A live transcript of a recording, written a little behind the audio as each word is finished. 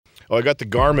Oh, I got the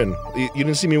Garmin. You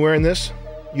didn't see me wearing this?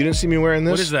 You didn't see me wearing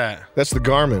this? What is that? That's the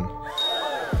Garmin.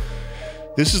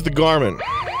 This is the Garmin.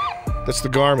 That's the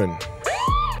Garmin.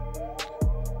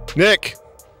 Nick!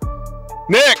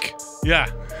 Nick! Yeah.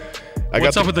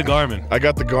 What's up with the Garmin? I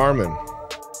got the Garmin.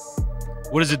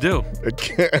 What does it do? It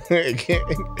can't.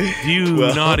 Do you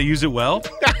know how to use it well?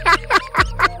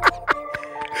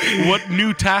 What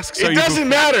new tasks are you... It doesn't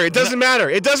matter. It doesn't matter.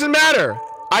 It doesn't matter.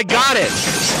 I got it.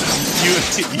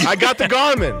 I got the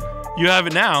Garmin. You have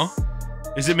it now.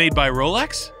 Is it made by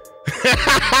Rolex?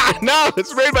 No,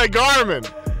 it's made by Garmin.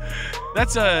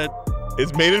 That's a...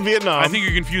 It's made in Vietnam. I think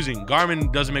you're confusing.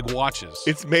 Garmin doesn't make watches.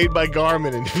 It's made by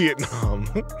Garmin in Vietnam.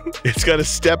 It's got a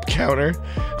step counter,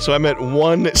 so I'm at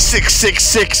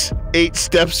 1,666,8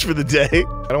 steps for the day.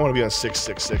 I don't want to be on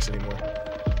 666 anymore.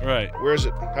 Right. Where is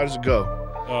it? How does it go?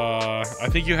 I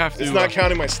think you have to... It's not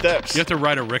counting my steps. You have to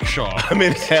ride a rickshaw. I'm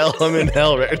in hell. I'm in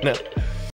hell right now.